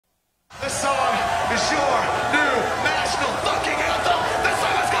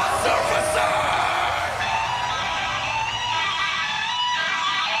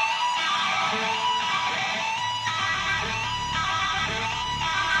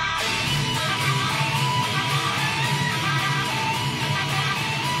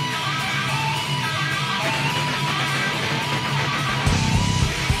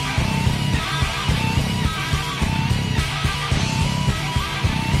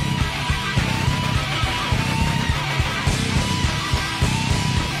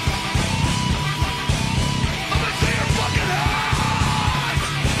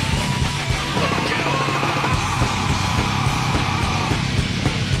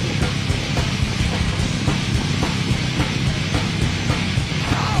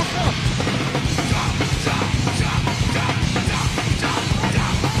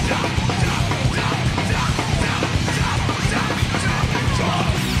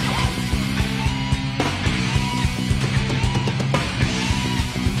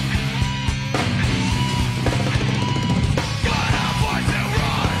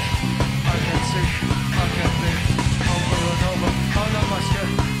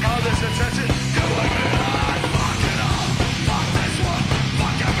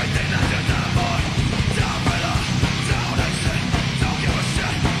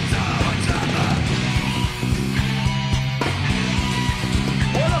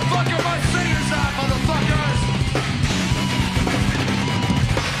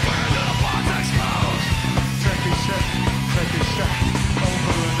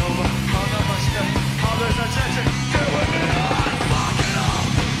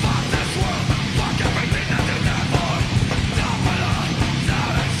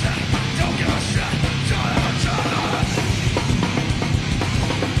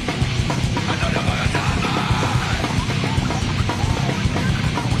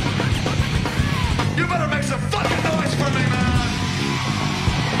some fucking noise for me, man.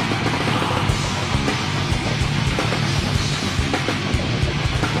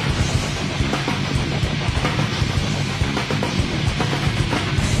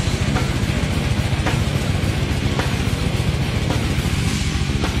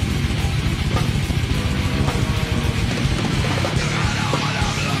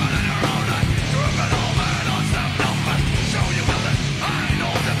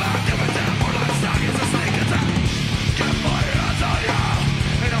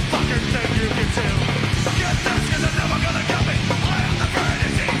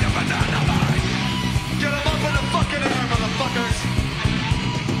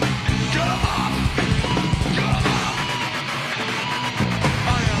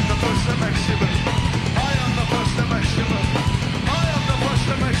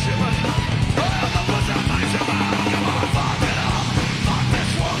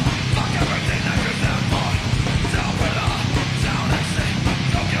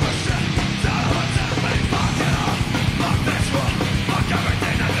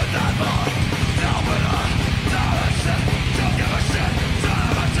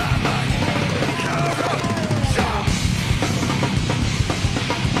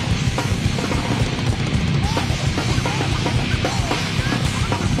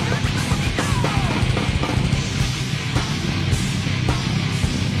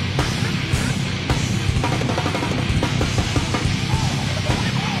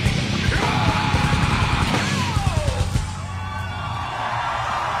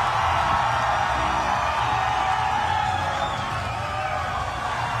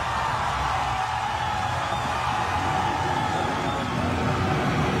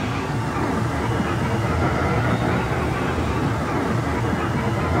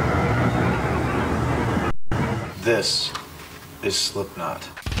 This is Slipknot.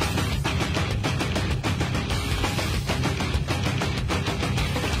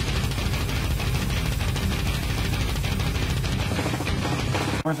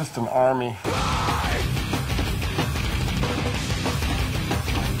 We're just an army.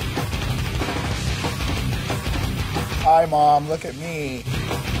 Hi, Mom, look at me.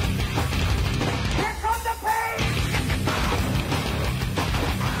 Here comes the pain!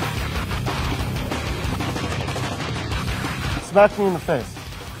 Smack me in the face.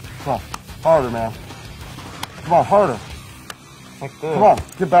 Come on, harder, man. Come on, harder. Like this. Come on,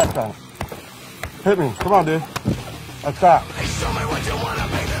 get back on it. Hit me, come on, dude. Like that. Hey, show me what you wanna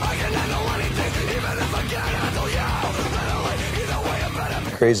be. I can handle anything, even if I can't handle you. Either way, I'm better.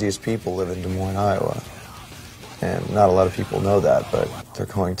 The craziest people live in Des Moines, Iowa. And not a lot of people know that, but they're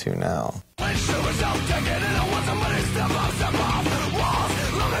going to now.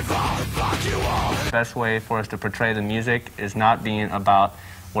 The best way for us to portray the music is not being about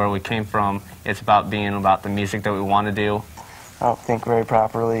where we came from. It's about being about the music that we want to do. I don't think very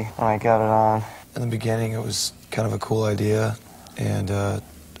properly when I got it on. In the beginning, it was kind of a cool idea, and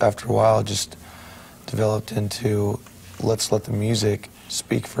after a while, it just developed into let's let the music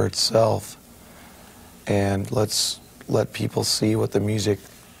speak for itself, and let's let people see what the music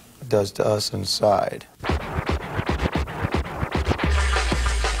does to us inside.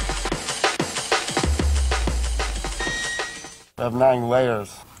 We have 9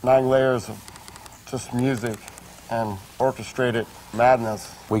 layers of just music and orchestrated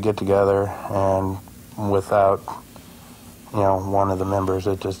madness. We get together, and without, one of the members,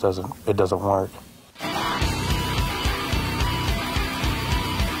 it just doesn't work.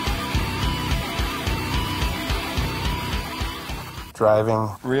 Driving.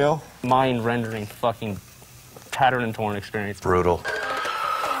 Real. Mind-rendering fucking tattered and torn experience. Brutal.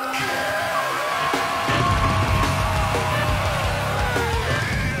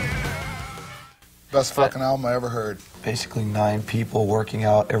 Best fucking album I ever heard. Basically 9 people working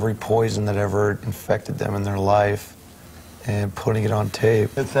out every poison that ever infected them in their life and putting it on tape.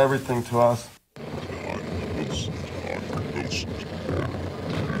 It's everything to us.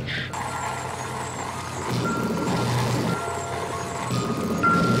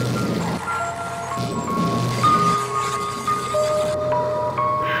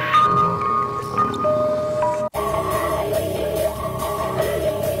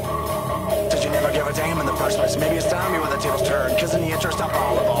 Maybe it's time you when the tables turn, cause in the interest of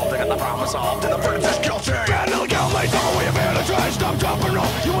all involved, I got the problem solved. And the British culture, bad little gal, lays all the way of try, stop, drop, and roll.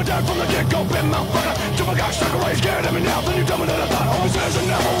 You were down from the get-go, been motherfucker. Till my guy stuck away, scared of me now. Then you tell me that I thought always is and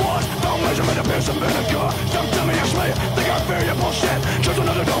never was. Don't measure me to pierce and vinegar. Don't tell me it's me, think I fear your bullshit. Just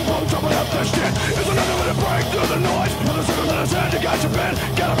another dumb bone, jumping up this shit. It's another way to break through the noise. Another circle that I said, you got your pen.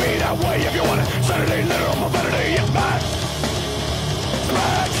 Gotta be that way if you want it. Saturday, literal, my vanity, it's back. It's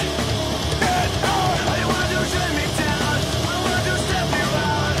back. It's out.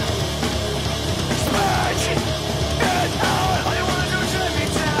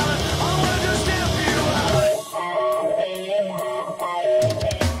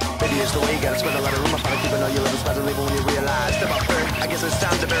 is the way you gotta spend a lot of room. I finally keep it on your little spots and leave it when you realize. Step up third, I guess it's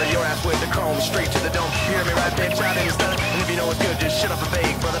time to bury your ass with the chrome straight to the dome. You hear me right, bitch, out in the stutter. And if you know it's good, just shut up and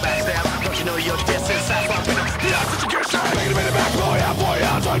beg, brother, backstab. Don't you know you're distance? That's why I'm finna be out since you get shot. Making a minute back, boy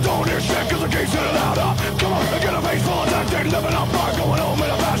out, I don't hear shit, cause I keep sitting loud up. Come on, I get a face full of that dick, living up far, going home in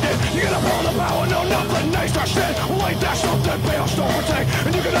a basket. You get up on the power, no nothing, nice or shit. Well, ain't that something, bail, storm, or take.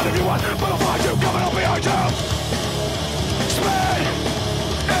 And you can none if you want, but I'll find you coming up behind you. Spin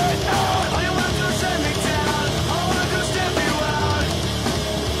it out. All you wanna do is set me down. All I wanna do is step you out.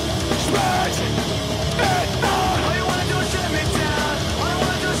 Spin it out. All you wanna do is set me down. All I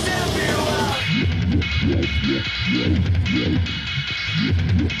wanna do is step you out.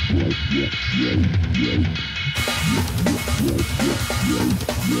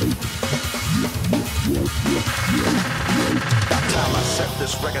 Time I set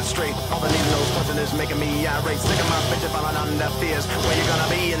this record straight. All the needle nose punching is making me irate. Sick of my bitch falling on their fears. Where you gonna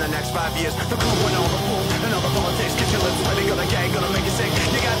be in the next 5 years? The cool one on the fool and all the politics. Get your lips ready, gonna gag, gonna make you sick.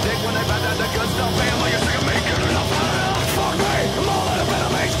 You got dick when they bite out the good stuff. Bam, while you're sick of me, good enough. Fuck me, I'm all out of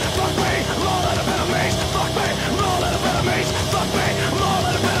enemies. Fuck me, I'm all out of enemies. Fuck me, I'm all out of enemies. Fuck me, I'm all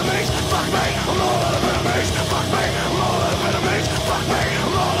out of enemies. Fuck me, I'm all out of enemies. Fuck me, I'm all out of enemies. Fuck me,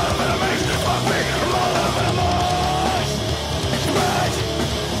 I'm all out of enemies. Fuck me, I'm all out of enemies. Spread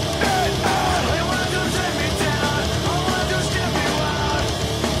it out. All you wanna do is take me down. All I wanna do is step you out.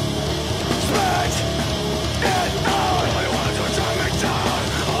 Spread it out. All you wanna do is take me down.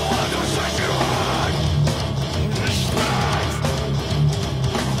 All I wanna do is take you out. Spread.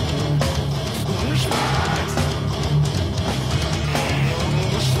 Spread.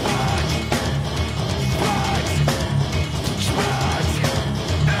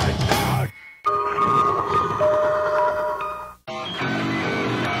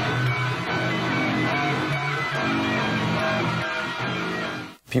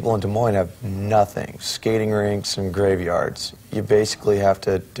 People in Des Moines have nothing, skating rinks and graveyards. You basically have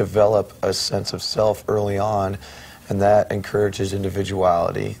to develop a sense of self early on, and that encourages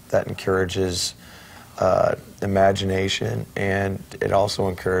individuality, that encourages imagination, and it also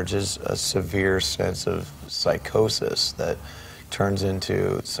encourages a severe sense of psychosis that turns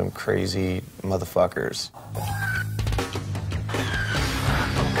into some crazy motherfuckers.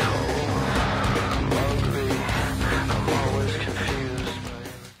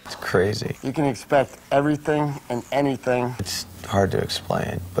 Crazy. You can expect everything and anything. It's hard to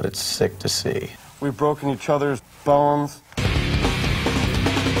explain, but it's sick to see. We've broken each other's bones.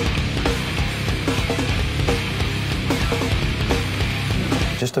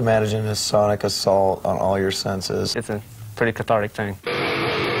 Just imagine a sonic assault on all your senses. It's a pretty cathartic thing.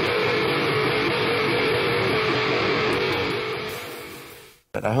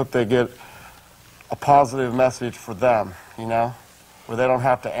 I hope they get a positive message for them, you know? Where they don't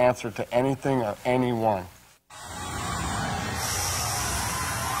have to answer to anything or anyone.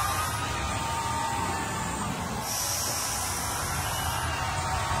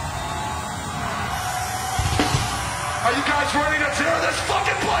 Are you guys ready to tear this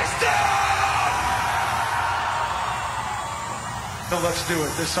fucking place down? So let's do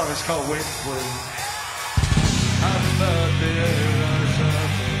it. This song is called Wait For You. I'm about the air or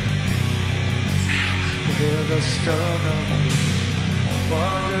something. Hear the stone of me.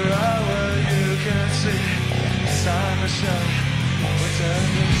 Wander out where you can see. Sign the show.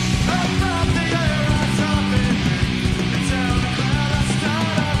 Pretending. I'm about the air or something. Tell the crowd I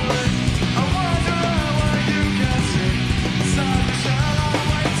start up with. I wander out where you can see. Sign the show.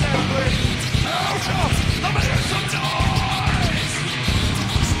 I'm waiting with. Out of the minutes of time.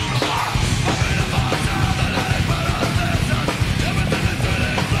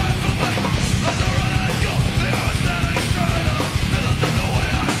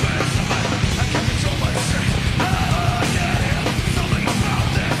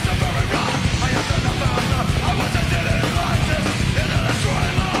 I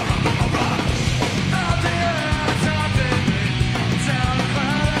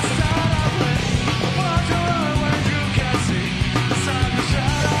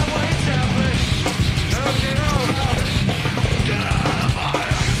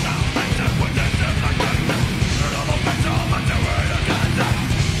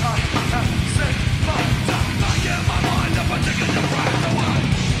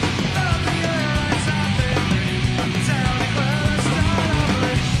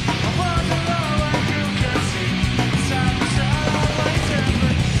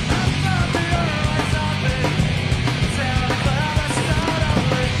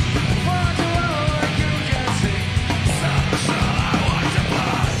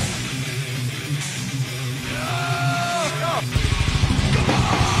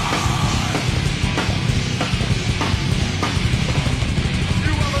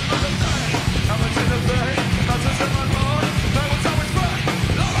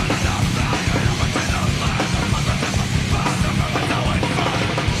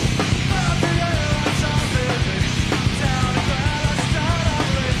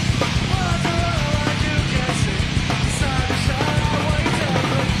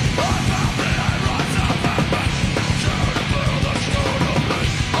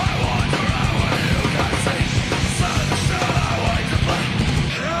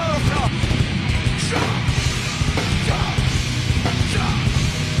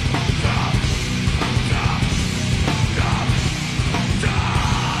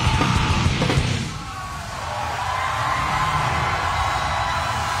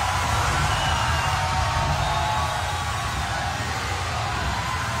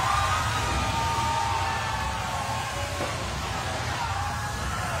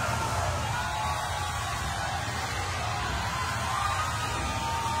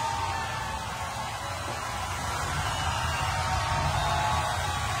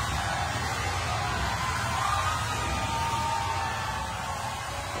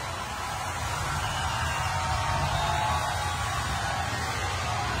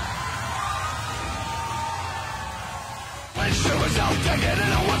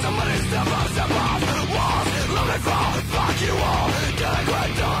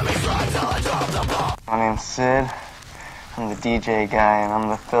My name's Sid. I'm the DJ guy, and I'm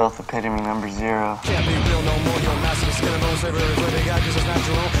the filth epitome number 0. Can't be real no more, you're a massive skin and bones, favorite is what they got, cause it's not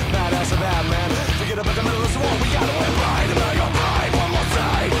your own. Badass or bad man, forget about the middle of the war, we gotta win right, about your pride, one more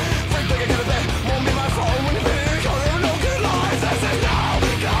time. Freak like I get a bit, won't be my fault when you feel you're living no good life. This is now,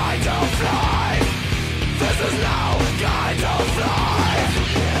 guide to fly. This is now, guide to fly.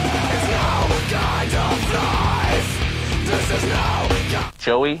 It's now, guide to fly. This is now,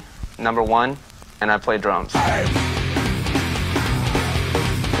 Joey, number 1, and I play drums.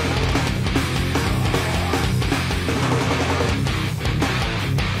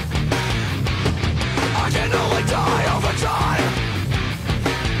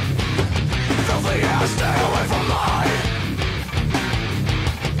 stay away from mine.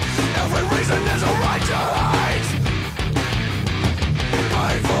 Every reason is a right to hate.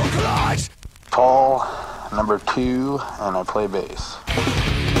 Painful clutch. Paul, number 2, and I play bass.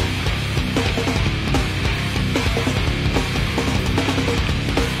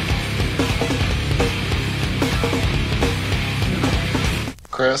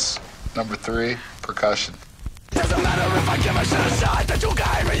 Chris, number 3, percussion. Doesn't matter if I give a shit aside that you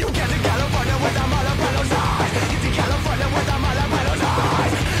gave me. You get to California with a Malapanos eyes. Get to California with a Malapanos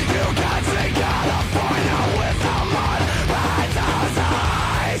eyes. You can't see California with a Malapanos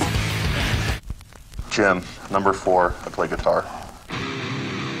eyes. Jim, number 4, I play guitar.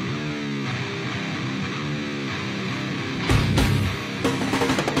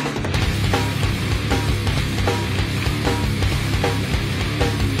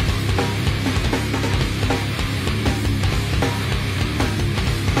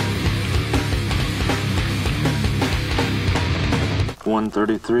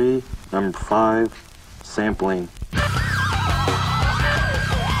 .133, number 5, sampling.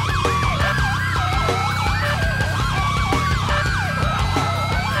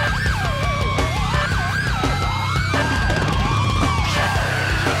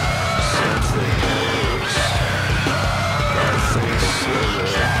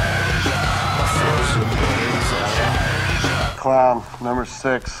 Clown, number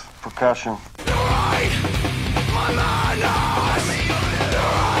 6, percussion.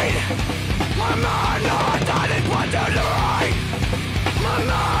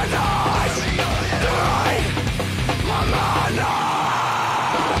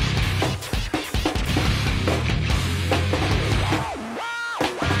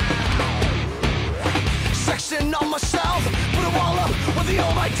 Section on myself, put a wall up with the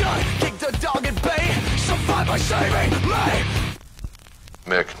all I done. Kick the dog at bay, survive by saving me.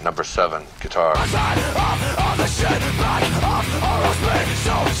 Mick, number 7, guitar. Side off all the shit, back off all of me.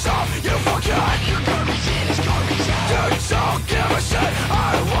 So soft, you forget. Your garbage in is garbage out. You don't give a shit,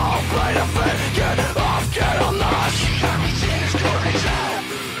 I won't play the fit. Get off, get on that. Your garbage in is garbage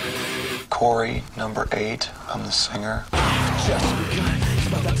out. Corey, number 8, I'm the singer. Just begun, it's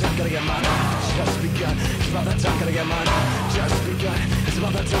about that time, gotta get mine. Just begun, it's about that time, gotta get mine. Just begun, it's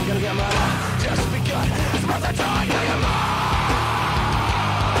about that time, gotta get mine. Just begun, it's about that time, gotta get mine.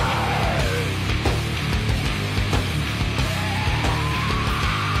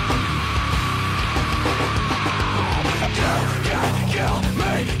 Kill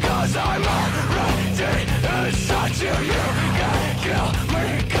me, cause I'm already inside you. You can't kill me,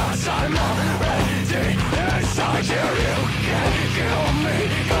 cause I'm already inside you. You can't kill me,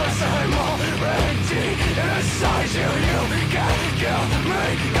 cause I'm already inside you. You can't kill me,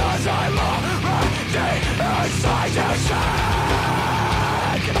 cause I'm already inside you.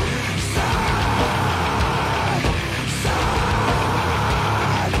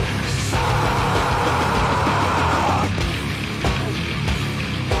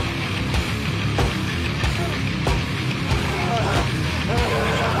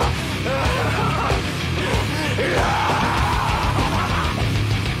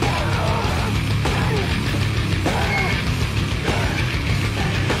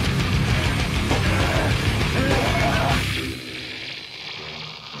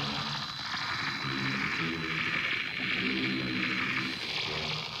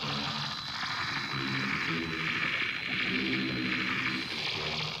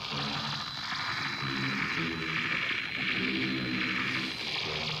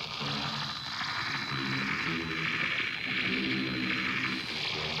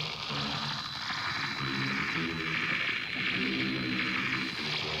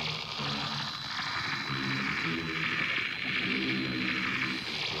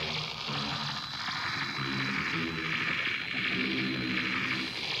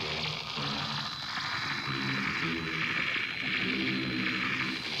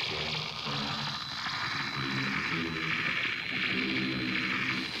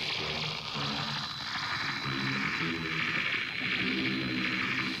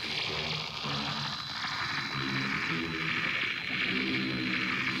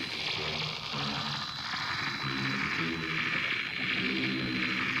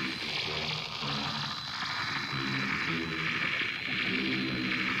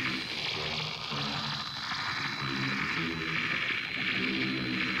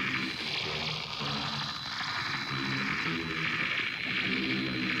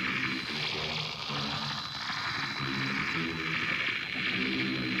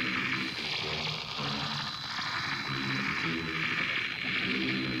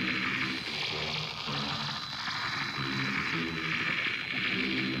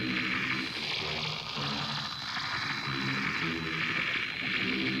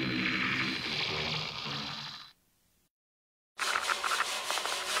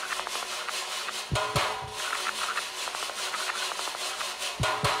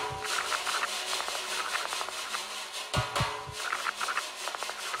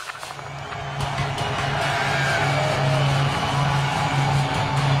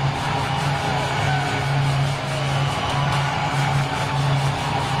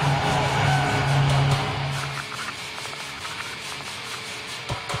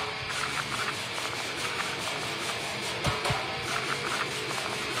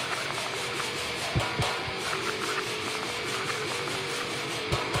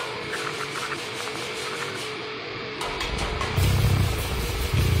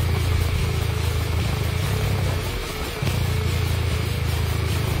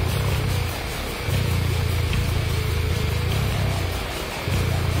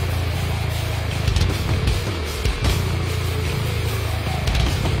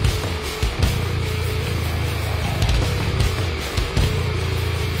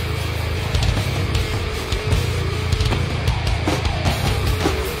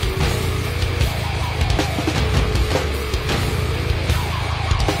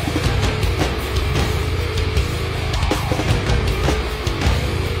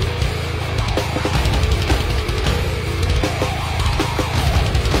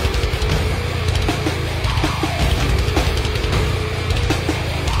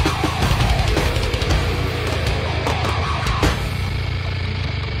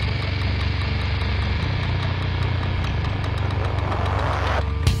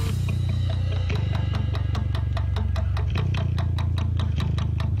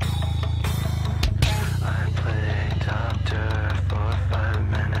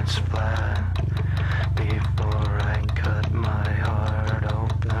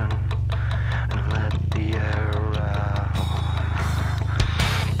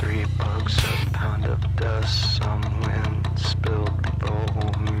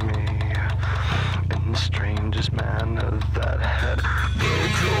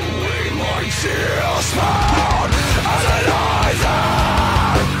 shields found as an either.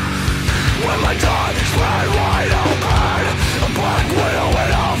 When my tongue spread wide open, a black widow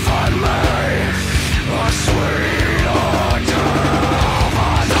went off on me. A sweet ordeal,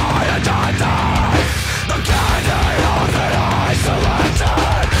 but I died. The candidate that I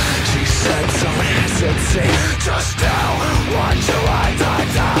selected. She said, don't hesitate, just do what you like to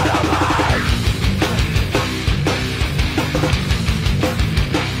do to me.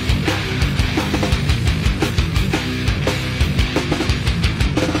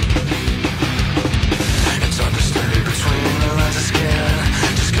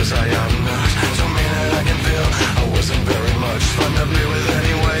 I am not, don't mean that I can feel I wasn't very much fun to be with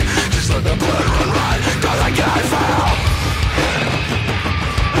anyway. Just let the blood run right, cause I can't fail.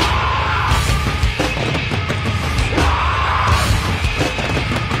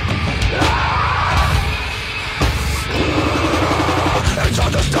 It's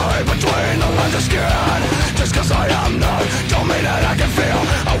hard to stay between the lines of skin. Just cause I am not, don't mean that I can feel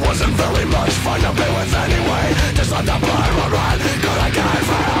I wasn't very much fun to be with anyway. Just let the blood run right, cause I can't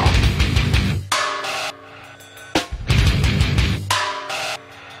fail.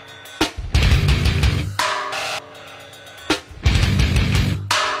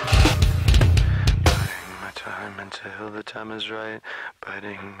 Until the time is right,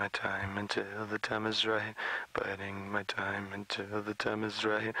 biding my time until the time is right, biding my time until the time is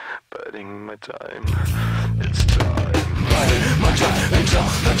right, biding my time, it's time. Biding my time until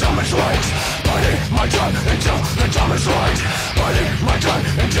the time is right, biding my time until the time is right, biding my time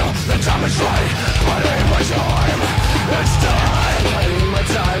until the time is right, biding my time, it's time. Biding my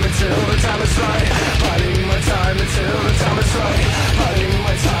time until the time is right, biding my time until the time is right, biding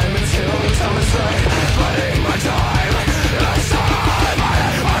my time until the time is right, biding my time. It's time.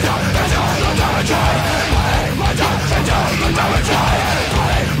 Biding my time until the time is right, biding my time until the time is right,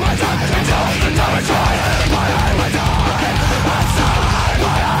 biding my time until the time is right, biding my time. It's time.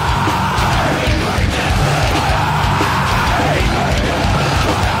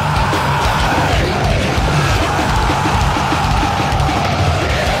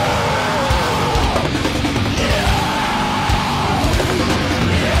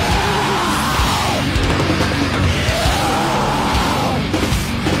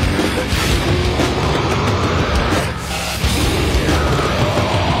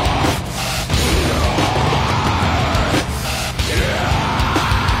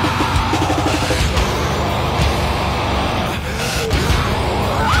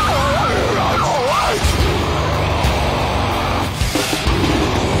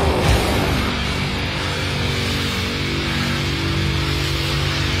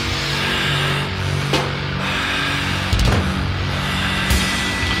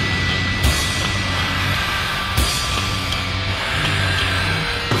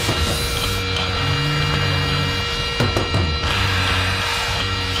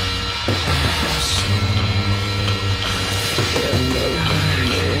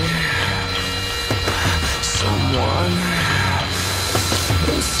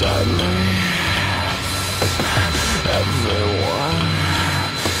 Inside me, everyone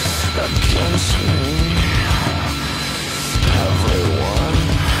against me, everyone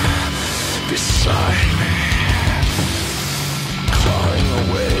beside me, clawing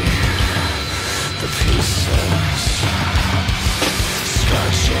away the pieces,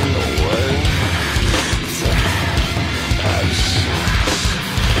 scratching away the absence.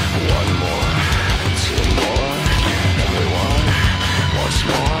 One more, two more, everyone once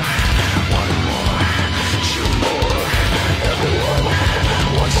more, one more, two more, everyone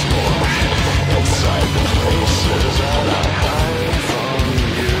once more, inside the places that I hide from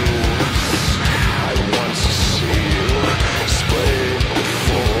you. I want to see you displayed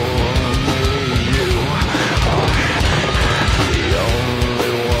before me. You are the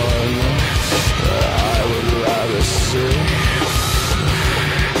only one that I would rather see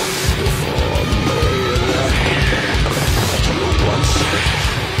before me. Once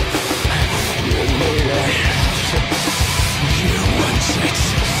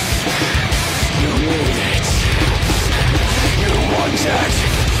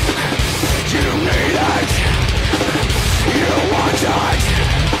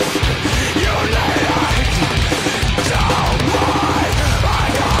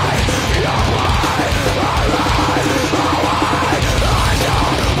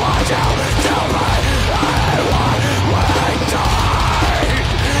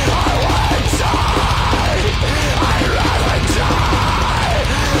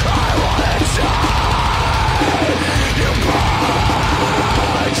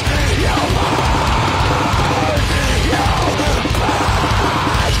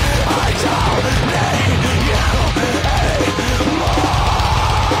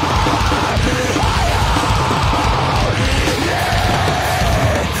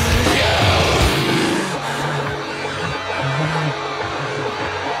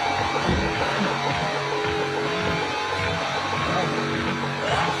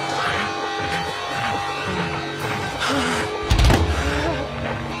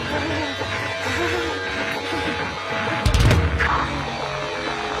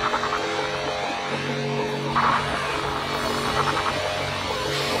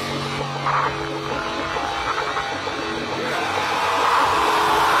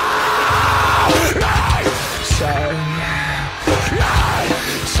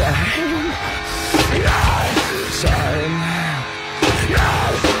time. Yeah, time. Yeah.